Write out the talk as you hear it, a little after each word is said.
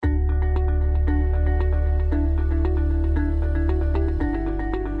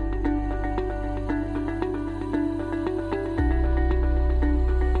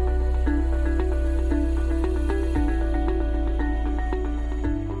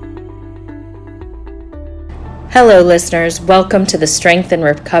Hello, listeners. Welcome to the Strength and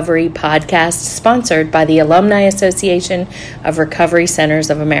Recovery podcast, sponsored by the Alumni Association of Recovery Centers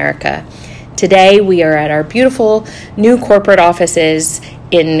of America. Today, we are at our beautiful new corporate offices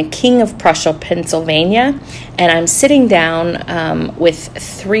in King of Prussia, Pennsylvania, and I'm sitting down with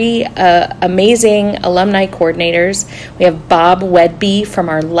three amazing alumni coordinators. We have Bob Whedbee from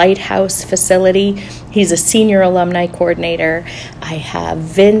our Lighthouse facility. He's a senior alumni coordinator. I have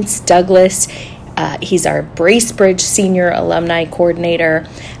Vince Douglas. He's our Bracebridge Senior Alumni Coordinator.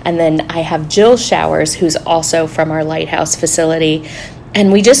 And then I have Jill Showers, who's also from our Lighthouse facility.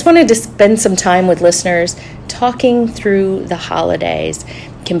 And we just wanted to spend some time with listeners talking through the holidays.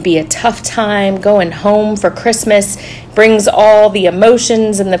 It can be a tough time. Going home for Christmas brings all the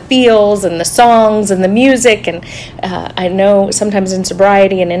emotions and the feels and the songs and the music. And I know sometimes in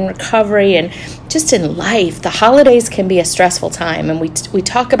sobriety and in recovery and just in life, the holidays can be a stressful time. And we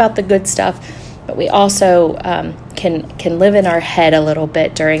talk about the good stuff, but we also can live in our head a little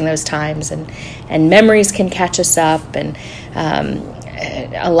bit during those times, and memories can catch us up, and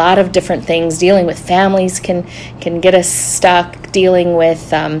a lot of different things. Dealing with families can get us stuck, dealing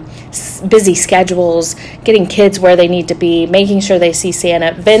with busy schedules, getting kids where they need to be, making sure they see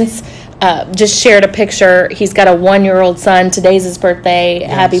Santa. Vince just shared a picture. He's got a 1-year-old son. Today's his birthday.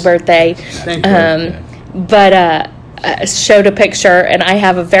 Yes. Happy birthday. Thank you. Showed a picture, and I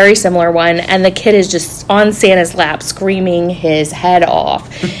have a very similar one, and the kid is just on Santa's lap screaming his head off.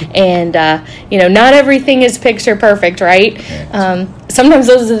 And not everything is picture perfect, right? Sometimes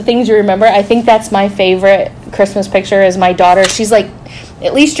those are the things you remember. I think that's my favorite Christmas picture is my daughter. She's like,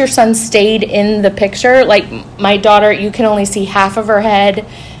 at least your son stayed in the picture. Like my daughter, you can only see half of her head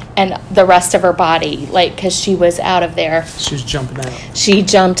and the rest of her body, like, because she was out of there. She was jumping out. She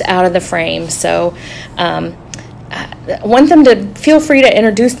jumped out of the frame. So I want them to feel free to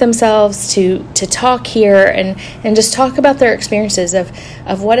introduce themselves, to talk here, and just talk about their experiences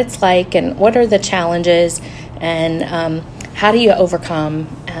of what it's like and what are the challenges, and how do you overcome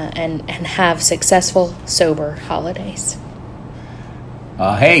and have successful, sober holidays.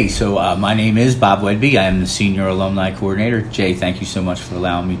 So my name is Bob Whedbee. I am the Senior Alumni Coordinator. Jay, thank you so much for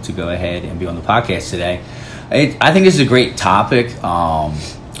allowing me to go ahead and be on the podcast today. I think this is a great topic.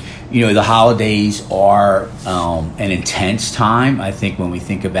 The holidays are an intense time. I think when we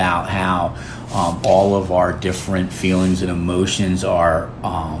think about how all of our different feelings and emotions are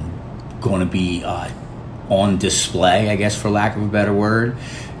going to be on display, I guess, for lack of a better word,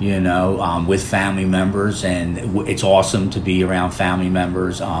 with family members. And it's awesome to be around family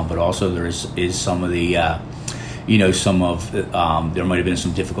members, but also there is some of the, there might have been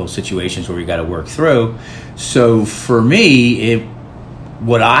some difficult situations where we got to work through. So for me,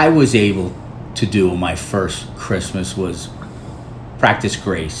 what I was able to do on my first Christmas was practice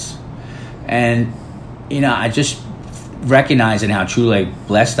grace. And, I just recognizing how truly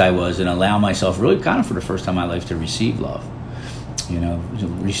blessed I was and allow myself really kind of for the first time in my life to receive love.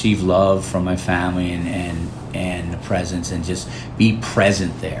 Receive love from my family and the presence, and just be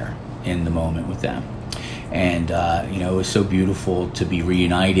present there in the moment with them. And, it was so beautiful to be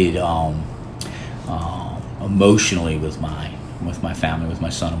reunited emotionally with my family, with my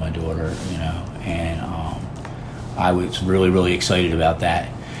son and my daughter, and I was really, really excited about that.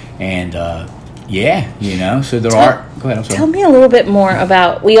 And so there are. Go ahead. I'm sorry. Tell me a little bit more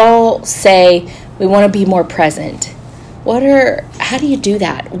about. We all say we want to be more present. How do you do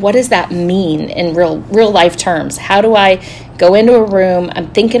that? What does that mean in real life terms? How do I go into a room? I'm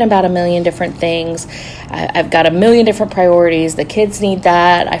thinking about a million different things. I've got a million different priorities. The kids need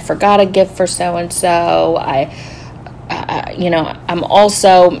that. I forgot a gift for so and so. I'm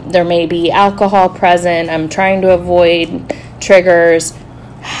also, there may be alcohol present. I'm trying to avoid triggers.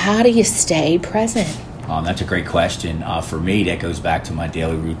 How do you stay present? That's a great question. For me, that goes back to my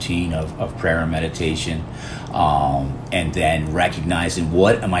daily routine of prayer and meditation, and then recognizing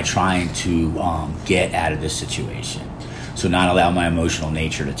what am I trying to get out of this situation. So not allow my emotional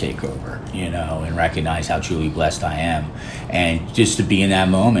nature to take over, and recognize how truly blessed I am. And just to be in that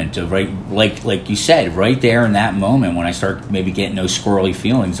moment, to like you said, right there in that moment when I start maybe getting those squirrely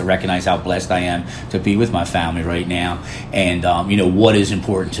feelings, to recognize how blessed I am to be with my family right now. And, what is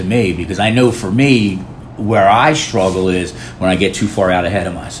important to me, because I know for me, where I struggle is when I get too far out ahead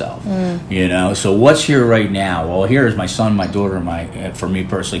of myself, So what's here right now? Well, here is my son, my daughter, for me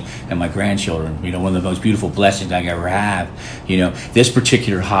personally, and my grandchildren. One of the most beautiful blessings I ever have. This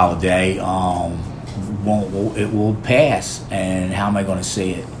particular holiday, it will pass, and how am I going to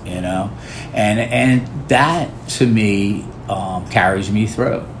see it? And that to me carries me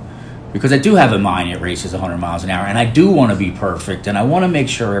through. because I do have a mind that races 100 miles an hour, and I do want to be perfect, and I want to make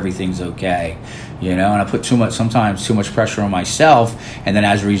sure everything's okay, and I put sometimes too much pressure on myself, and then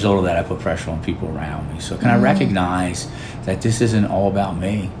as a result of that, I put pressure on people around me. So can I recognize that this isn't all about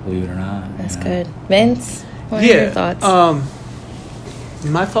me, believe it or not? That's good. Vince, what are your thoughts?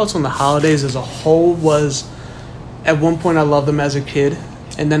 My thoughts on the holidays as a whole was, at one point I loved them as a kid,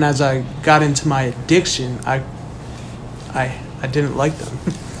 and then as I got into my addiction, I didn't like them.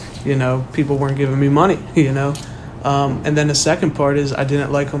 People weren't giving me money, and then the second part is I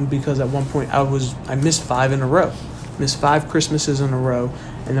didn't like them because at one point I missed 5 in a row, missed 5 Christmases in a row,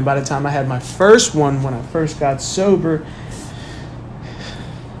 and then by the time I had my first one, when I first got sober,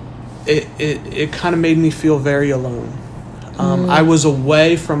 it kind of made me feel very alone. I was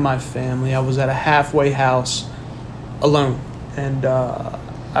away from my family. I was at a halfway house alone, and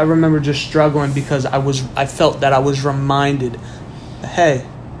I remember just struggling because I felt that I was reminded, hey,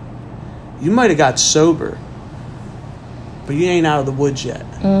 you might have got sober, but you ain't out of the woods yet.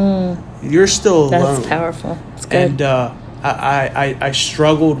 You're still alone. That's powerful. That's good. And I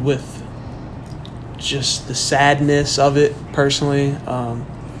struggled with just the sadness of it personally.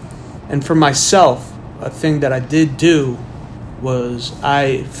 And for myself, a thing that I did do was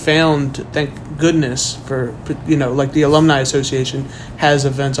I found, thank goodness for, like the Alumni Association has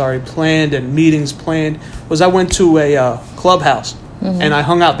events already planned and meetings planned, was I went to a clubhouse. And I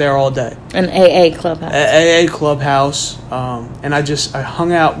hung out there all day. An AA clubhouse. AA clubhouse. And I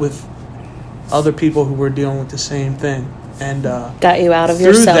hung out with other people who were dealing with the same thing. And got you out of through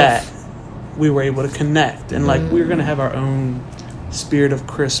yourself. That, we were able to connect. And we were going to have our own spirit of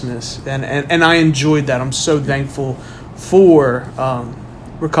Christmas. And I enjoyed that. I'm so thankful for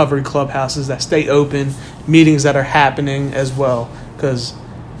recovery clubhouses that stay open, meetings that are happening as well. Because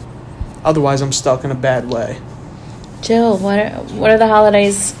otherwise I'm stuck in a bad way. Jill, what are the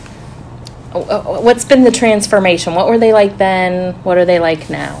holidays? What's been the transformation? What were they like then? What are they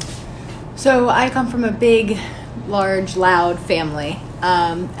like now? So I come from a big, large, loud family,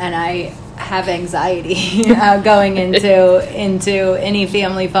 and I have anxiety going into any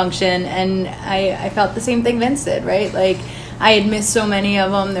family function, and I felt the same thing Vince did, right? Like I had missed so many of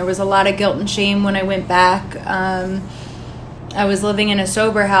them. There was a lot of guilt and shame when I went back. I was living in a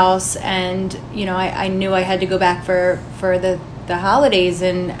sober house, and I knew I had to go back for the holidays,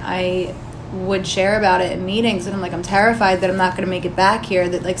 and I would share about it in meetings, and I'm like, I'm terrified that I'm not going to make it back here,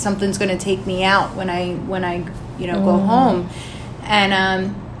 that like something's going to take me out when I go home.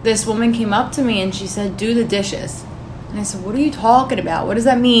 And this woman came up to me and she said, do the dishes. And I said, what are you talking about? What does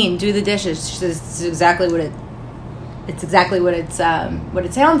that mean, do the dishes? She says, it's exactly what it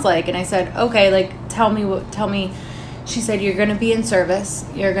sounds like. And I said, okay, like tell me. She said, you're going to be in service.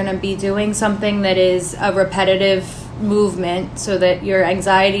 You're going to be doing something that is a repetitive movement so that your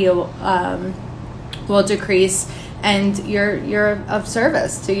anxiety will decrease, and you're of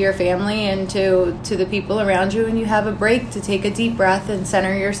service to your family and to the people around you, and you have a break to take a deep breath and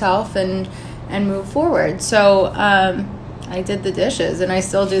center yourself and move forward. So I did the dishes, and I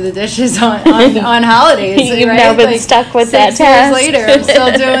still do the dishes on holidays. You've right? now been stuck with that task. 6 years later, I'm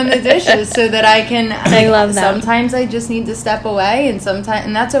still doing the dishes so that I can. I love that. Sometimes I just need to step away, and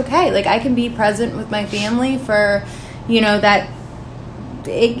that's okay. Like I can be present with my family for, that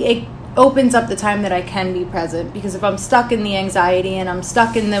it opens up the time that I can be present, because if I'm stuck in the anxiety and I'm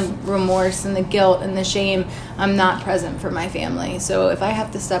stuck in the remorse and the guilt and the shame, I'm not present for my family. So if I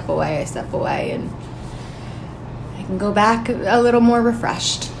have to step away, I step away, and I can go back a little more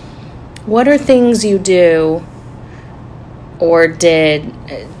refreshed. What are things you do or did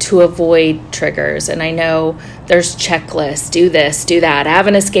to avoid triggers? And I know there's checklists, do this, do that, have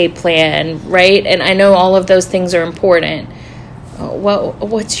an escape plan, right? And I know all of those things are important.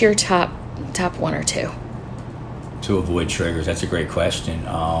 What's your top 1 or 2? To avoid triggers, that's a great question.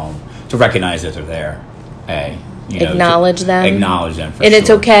 To recognize that they're there. Acknowledge them. Acknowledge them, for and sure. It's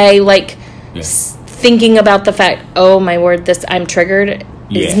okay, thinking about the fact, oh my word, I'm triggered,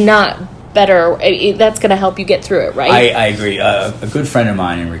 is not better. That's going to help you get through it, right? I agree. A good friend of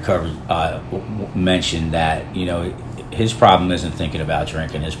mine in recovery mentioned that, his problem isn't thinking about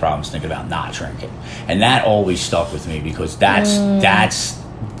drinking. His problem is thinking about not drinking. And that always stuck with me, because that's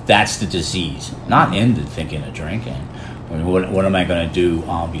the disease, not in the thinking of drinking. I mean, what am I going to do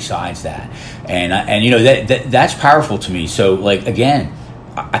besides that? And that's powerful to me. So, again,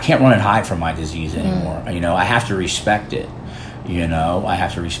 I can't run and hide from my disease anymore. I have to respect it. I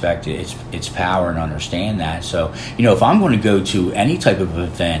have to respect it. Its power, and understand that. So, if I'm going to go to any type of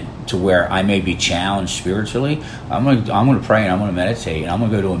event to where I may be challenged spiritually, I'm gonna pray and I'm gonna meditate and I'm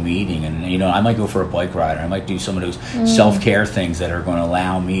gonna go to a meeting, and I might go for a bike ride, or I might do some of those self-care things that are going to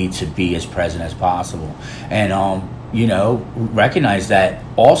allow me to be as present as possible, and recognize that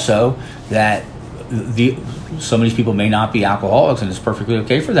also that some of these people may not be alcoholics, and it's perfectly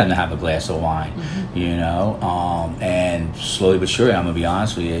okay for them to have a glass of wine, and slowly but surely, I'm gonna be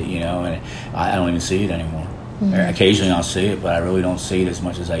honest with you, and I don't even see it anymore. Occasionally I'll see it, but I really don't see it as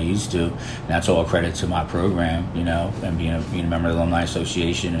much as I used to, and that's all credit to my program, and being a member of the Alumni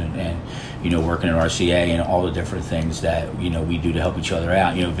Association, and working at RCA and all the different things that we do to help each other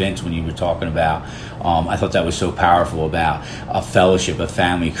out. Vince, when you were talking about, I thought that was so powerful about a fellowship, a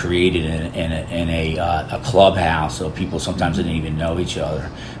family created in a clubhouse, so people sometimes didn't even know each other.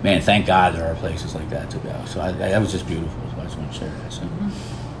 Man, thank God there are places like that to go. So that was just beautiful. So I just want to share that. So.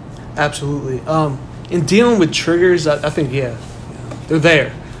 Absolutely. In dealing with triggers, I think, they're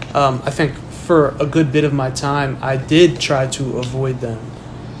there. I think for a good bit of my time, I did try to avoid them.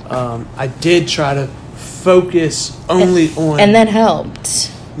 I did try to focus only on... And that helped.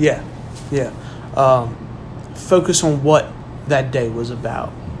 Yeah. Focus on what that day was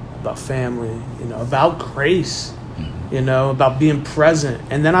about family, about grace, about being present.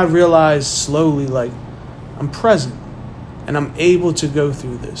 And then I realized slowly, like, I'm present and I'm able to go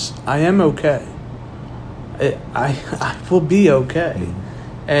through this. I am okay. I will be okay.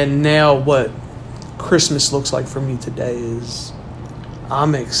 And now what Christmas looks like for me today is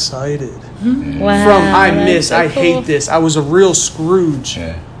I'm excited. Wow. I hate this. I was a real Scrooge.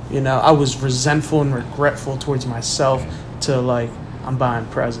 I was resentful and regretful towards myself to I'm buying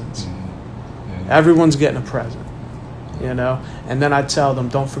presents. Everyone's getting a present, and then I tell them,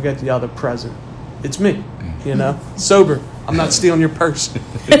 don't forget the other present. It's me, sober. I'm not stealing your purse.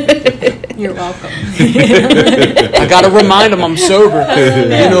 You're welcome. I got to remind them I'm sober.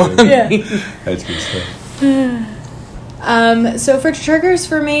 You know what I mean? That's good stuff. So for triggers,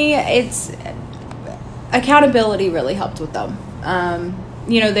 for me, it's accountability really helped with them.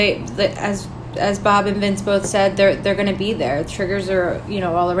 They as Bob and Vince both said, they're going to be there. Triggers are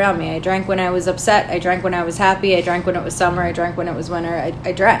all around me. I drank when I was upset. I drank when I was happy. I drank when it was summer. I drank when it was winter.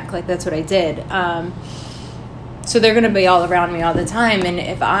 I drank. That's what I did. So they're going to be all around me all the time. And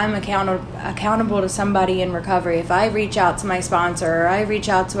if I'm accountable to somebody in recovery, if I reach out to my sponsor or I reach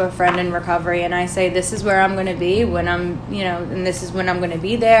out to a friend in recovery and I say, this is where I'm going to be when I'm, and this is when I'm going to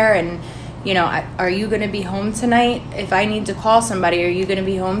be there. And, are you going to be home tonight? If I need to call somebody, are you going to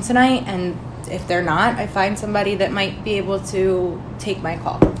be home tonight? And if they're not, I find somebody that might be able to take my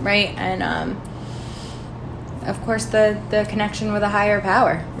call. Right. And, of course, the connection with a higher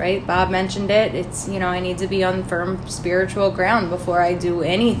power, right? Bob mentioned it. It's, I need to be on firm spiritual ground before I do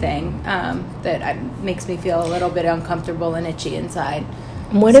anything that makes me feel a little bit uncomfortable and itchy inside.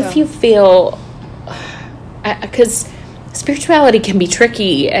 What if you feel, because spirituality can be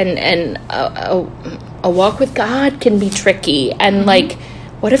tricky, and a walk with God can be tricky, and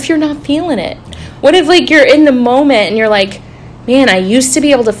what if you're not feeling it? What if you're in the moment and you're like, man, I used to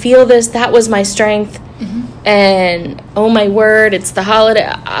be able to feel this, that was my strength, and oh my word, it's the holiday,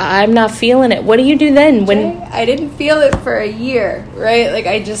 I'm not feeling it. What do you do then? When I didn't feel it for a year, right?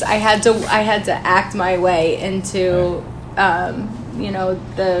 I had to act my way into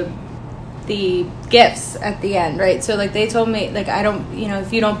the gifts at the end, right? So they told me, I don't,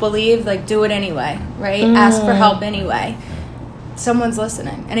 if you don't believe, do it anyway, right? Ask for help anyway. Someone's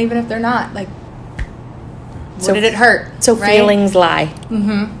listening, and even if they're not, what did it hurt? So right? Feelings lie.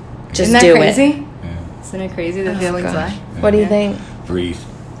 Just Isn't that do crazy? it. Isn't it crazy that feelings lie? What do you think? Breathe.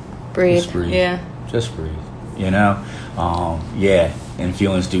 Breathe. Yeah. Just breathe. And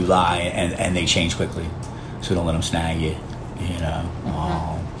feelings do lie, and they change quickly, so don't let them snag you.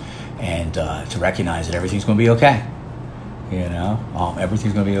 And to recognize that everything's going to be okay.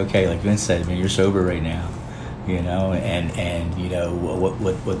 Everything's going to be okay. Like Vince said, you're sober right now.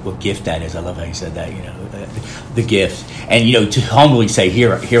 What gift that is. I love how you said that. The gift, and to humbly say,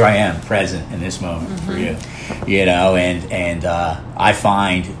 here I am, present in this moment for you. And I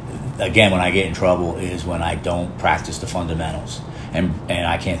find, again, when I get in trouble is when I don't practice the fundamentals. And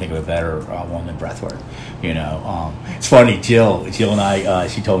I can't think of a better one than breathwork. It's funny. Jill and I.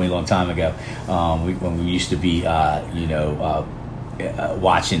 She told me a long time ago when we used to be,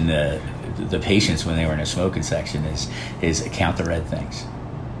 watching the patients when they were in a smoking section is count the red things.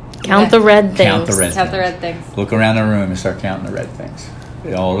 Count the red things. Count the red things. Look around the room and start counting the red things.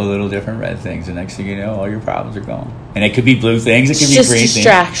 All the little different red things. The next thing you know, all your problems are gone. And it could be blue things. It could be green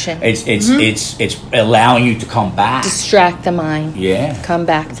distraction. things. It's allowing you to come back. Distract the mind. Yeah. Come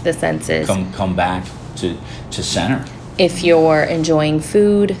back to the senses. Come back to center. If you're enjoying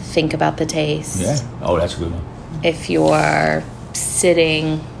food, think about the taste. Yeah. Oh, that's a good one. If you're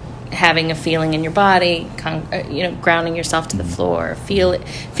sitting, having a feeling in your body, grounding yourself to the floor,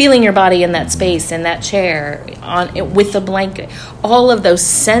 feeling your body in that space, in that chair, with the blanket, all of those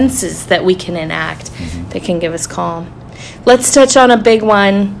senses that we can enact that can give us calm. Let's touch on a big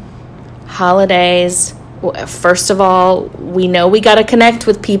one, holidays. First of all, we know we got to connect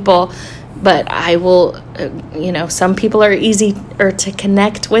with people, but I will, some people are easier to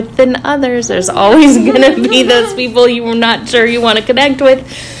connect with than others. There's always going to be those people you're not sure you want to connect with,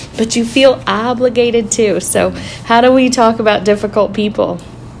 but you feel obligated to. So how do we talk about difficult people?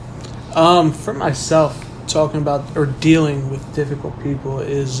 For myself, talking about or dealing with difficult people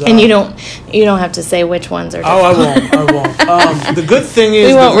is... and you don't have to say which ones are difficult. I won't. The good thing is...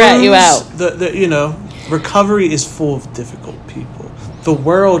 we won't rat you out. Recovery is full of difficult people. The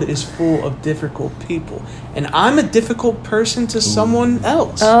world is full of difficult people. And I'm a difficult person to someone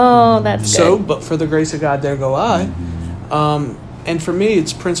else. Oh, that's good. So, but for the grace of God, there go I. And for me,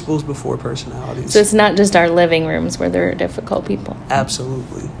 it's principles before personalities. So it's not just our living rooms where there are difficult people.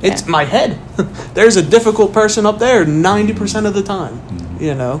 Absolutely. Yeah. It's my head. There's a difficult person up there 90% of the time,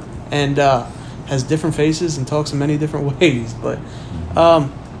 and has different faces and talks in many different ways. But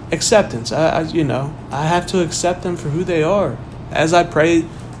acceptance, I have to accept them for who they are. As I pray,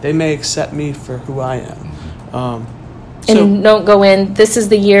 they may accept me for who I am. And don't go in, this is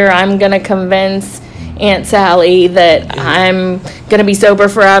the year I'm going to convince Aunt Sally that I'm going to be sober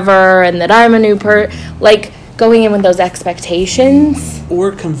forever and that I'm a new like going in with those expectations.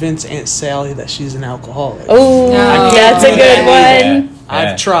 Or convince Aunt Sally that she's an alcoholic. Oh, that's a good one.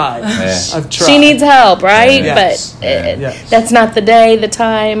 I've tried. I've tried. She needs help, right? Yes. But that's not the day, the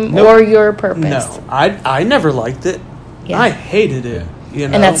time, or your purpose. No, I never liked it. Yeah. I hated it.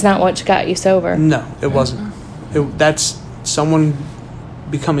 And that's not what got you sober. No, it wasn't. That's someone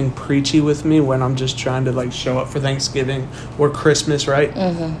becoming preachy with me when I'm just trying to show up for Thanksgiving or Christmas, right?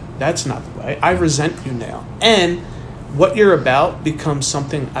 That's not the way. I resent you now, and what you're about becomes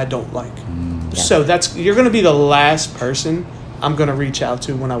something I don't like. So you're going to be the last person I'm going to reach out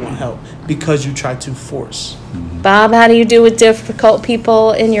to when I want help because you tried to force. Bob, how do you do with difficult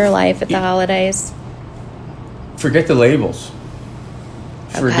people in your life at the holidays? Forget the labels.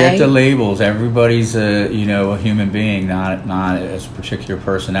 Forget the labels. Everybody's a human being, not a particular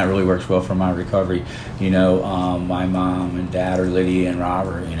person. That really works well for my recovery. My mom and dad are Lydia and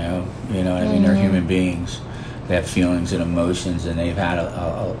Robert. You know what I mean. They're human beings. They have feelings and emotions, and they've had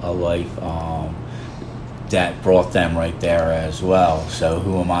a life that brought them right there as well. So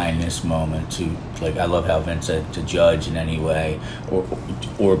who am I in this moment to I love how Vince said, to judge in any way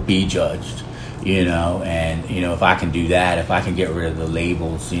or be judged. And if I can do that, if I can get rid of the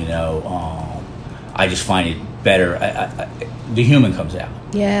labels, I just find it better. The human comes out.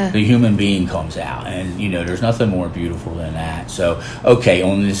 Yeah. The human being comes out, and there's nothing more beautiful than that. So, okay,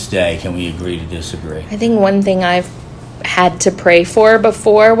 on this day, can we agree to disagree? I think one thing I've had to pray for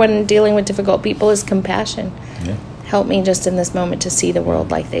before when dealing with difficult people is compassion. Yeah. Help me just in this moment to see the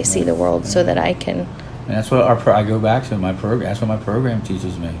world like they see the world, so that I can. And that's what I go back to my program. That's what my program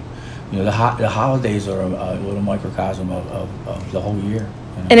teaches me. The holidays are a little microcosm of the whole year.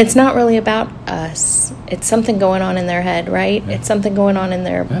 And it's not really about us. It's something going on in their head, right? Yeah. It's something going on in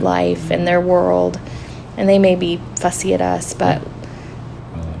their life, in their world. And they may be fussy at us, but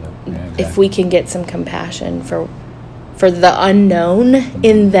exactly. If we can get some compassion for the unknown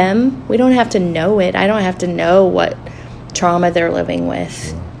in them, we don't have to know it. I don't have to know what trauma they're living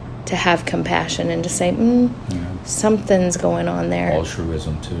with to have compassion and to say, something's going on there.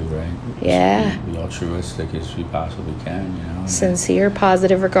 Altruism too, right? Yeah. Be altruistic as we possibly can, Sincere,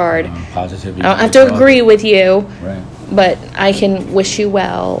 positive regard. Positivity. I don't have to agree with you, right? But I can wish you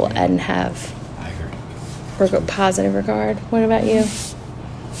well and have positive regard. What about you?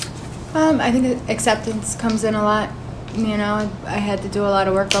 I think acceptance comes in a lot. I had to do a lot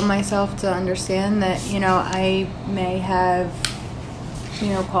of work on myself to understand that, I may have,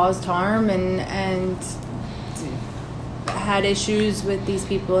 caused harm and had issues with these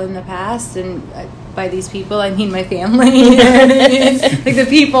people in the past, and by these people I mean my family. Like the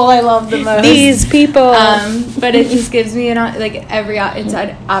people I love the most. These people. But it just gives me it's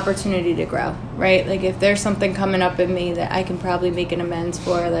an opportunity to grow, right? Like if there's something coming up in me that I can probably make an amends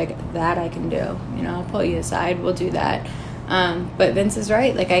for, that I can do. I'll pull you aside. We'll do that. But Vince is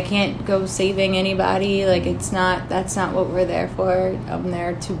right. I can't go saving anybody. That's not what we're there for. I'm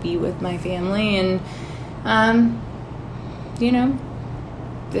there to be with my family, and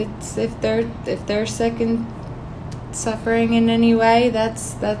it's if they're sick and suffering in any way,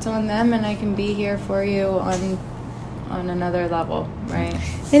 that's on them, and I can be here for you on another level, right?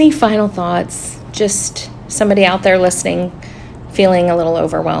 Any final thoughts? Just somebody out there listening, feeling a little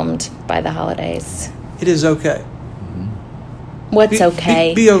overwhelmed by the holidays. It is okay. What's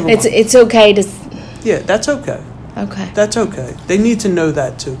okay? Be overwhelmed. It's okay to... Yeah, that's okay. Okay. That's okay. They need to know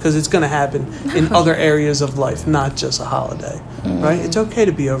that too, because it's going to happen in other areas of life, not just a holiday, right? It's okay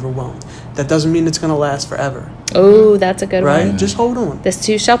to be overwhelmed. That doesn't mean it's going to last forever. Oh, that's a good right? one. Just hold on. This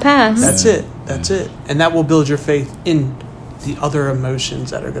too shall pass. That's it. That's it. And that will build your faith in the other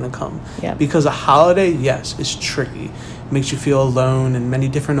emotions that are going to come. Yep. Because a holiday, yes, is tricky. It makes you feel alone and many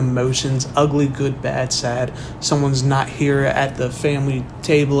different emotions, ugly, good, bad, sad. Someone's not here at the family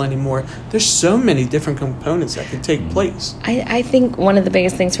table anymore. There's so many different components that can take place. I think one of the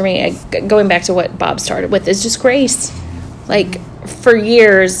biggest things for me, going back to what Bob started with, is just grace. Like, for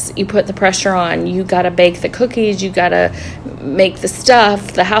years, you put the pressure on. You got to bake the cookies. You got to make the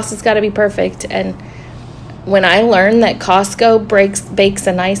stuff. The house has got to be perfect. And when I learned that Costco bakes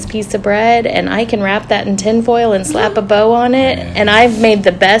a nice piece of bread, and I can wrap that in tinfoil and slap a bow on it, and I've made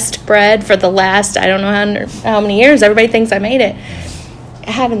the best bread for the last, I don't know how many years. Everybody thinks I made it.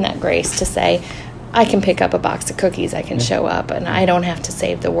 Having that grace to say, I can pick up a box of cookies, I can show up, and I don't have to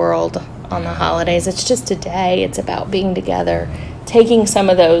save the world on the holidays. It's just a day. It's about being together, taking some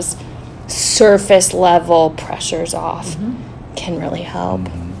of those surface level pressures off can really help.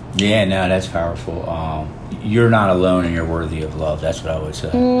 Yeah, no, that's powerful. You're not alone, and you're worthy of love. That's what I would say.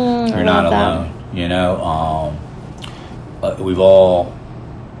 You're not alone. You know, we've all,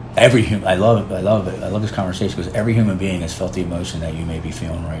 every human. I love it. I love this conversation because every human being has felt the emotion that you may be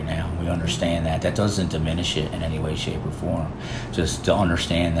feeling right now. We understand that. That doesn't diminish it in any way, shape, or form. Just to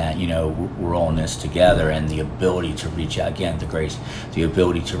understand that, you know, we're all in this together, and the ability to reach out, again, the grace, the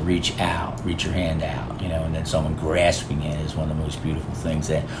ability to reach out, reach your hand out, you know, and then someone grasping it is one of the most beautiful things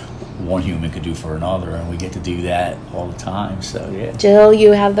that one human could do for another, and we get to do that all the time. So, yeah. Jill,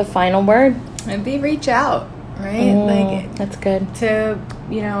 you have the final word. And reach out, right? Like, that's good. To,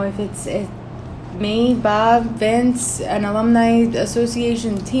 you know, if it's me, Bob, Vince, an alumni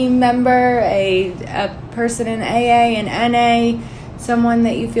association team member, a person in AA and NA, someone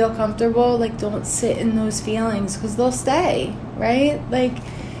that you feel comfortable, like, don't sit in those feelings because they'll stay, right? Like,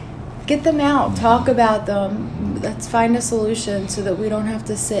 get them out, talk about them. Let's find a solution so that we don't have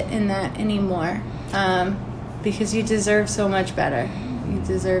to sit in that anymore. Because you deserve so much better. You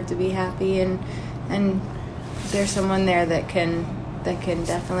deserve to be happy, and there's someone there that can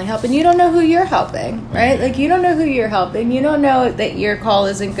definitely help. And you don't know who you're helping, right? Like, you don't know who you're helping. You don't know that your call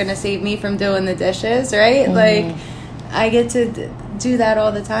isn't going to save me from doing the dishes, right? Like, I get to do that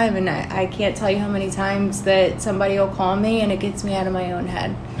all the time, and I can't tell you how many times that somebody will call me and it gets me out of my own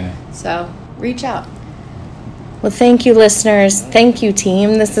head. So reach out. Well, thank you, listeners. Thank you,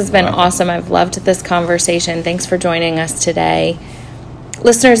 team. This has been awesome. I've loved this conversation. Thanks for joining us today.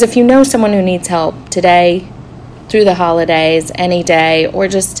 Listeners, if you know someone who needs help today, through the holidays, any day, or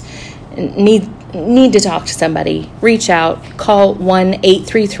just need to talk to somebody, reach out. Call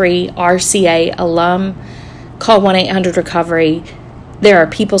 1-833-RCA-ALUM. Call 1-800-RECOVERY. There are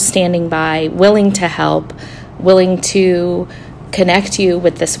people standing by, willing to help, willing to connect you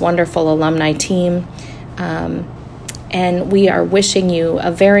with this wonderful alumni team. And we are wishing you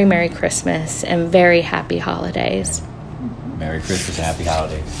a very Merry Christmas and very happy holidays. Merry Christmas and happy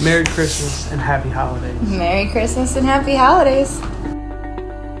holidays. Merry Christmas and happy holidays. Merry Christmas and happy holidays.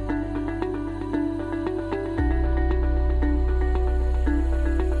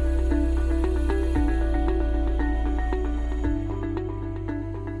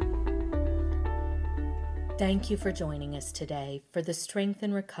 Thank you for joining us today for the Strength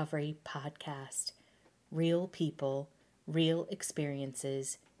and Recovery podcast. Real people, real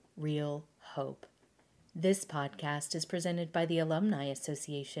experiences, real hope. This podcast is presented by the Alumni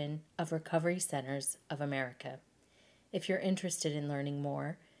Association of Recovery Centers of America. If you're interested in learning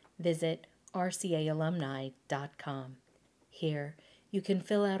more, visit rcaalumni.com. Here, you can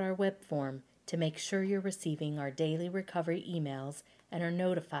fill out our web form to make sure you're receiving our daily recovery emails and are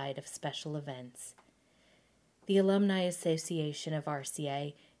notified of special events. The Alumni Association of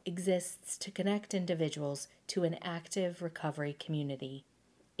RCA exists to connect individuals to an active recovery community.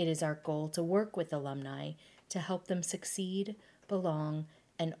 It is our goal to work with alumni to help them succeed, belong,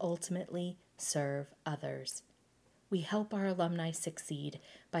 and ultimately serve others. We help our alumni succeed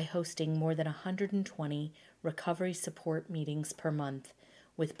by hosting more than 120 recovery support meetings per month,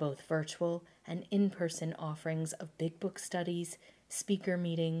 with both virtual and in-person offerings of big book studies, speaker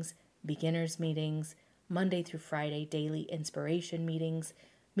meetings, beginners meetings, Monday through Friday daily inspiration meetings,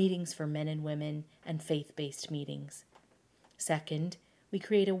 meetings for men and women, and faith-based meetings. Second, we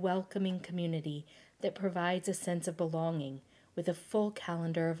create a welcoming community that provides a sense of belonging with a full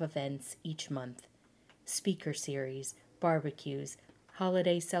calendar of events each month. Speaker series, barbecues,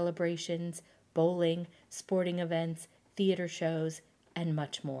 holiday celebrations, bowling, sporting events, theater shows, and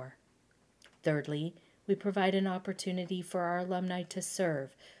much more. Thirdly, we provide an opportunity for our alumni to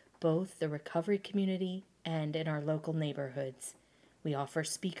serve both the recovery community and in our local neighborhoods. We offer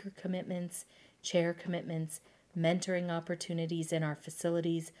speaker commitments, chair commitments, mentoring opportunities in our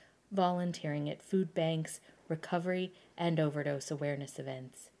facilities, volunteering at food banks, recovery, and overdose awareness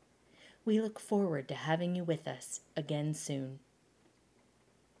events. We look forward to having you with us again soon.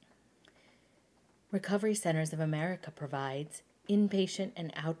 Recovery Centers of America provides inpatient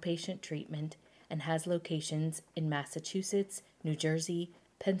and outpatient treatment and has locations in Massachusetts, New Jersey,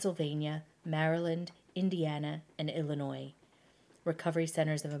 Pennsylvania, Maryland, Indiana, and Illinois. Recovery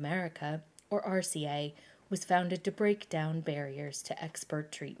Centers of America, or RCA, was founded to break down barriers to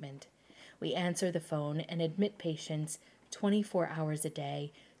expert treatment. We answer the phone and admit patients 24 hours a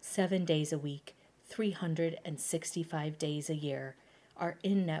day, 7 days a week, 365 days a year, are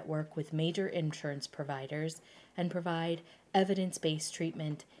in network with major insurance providers, and provide evidence-based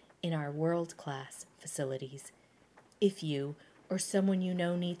treatment in our world-class facilities. If you or someone you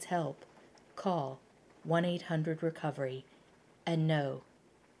know needs help, call 1-800-RECOVERY and know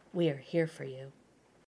we are here for you.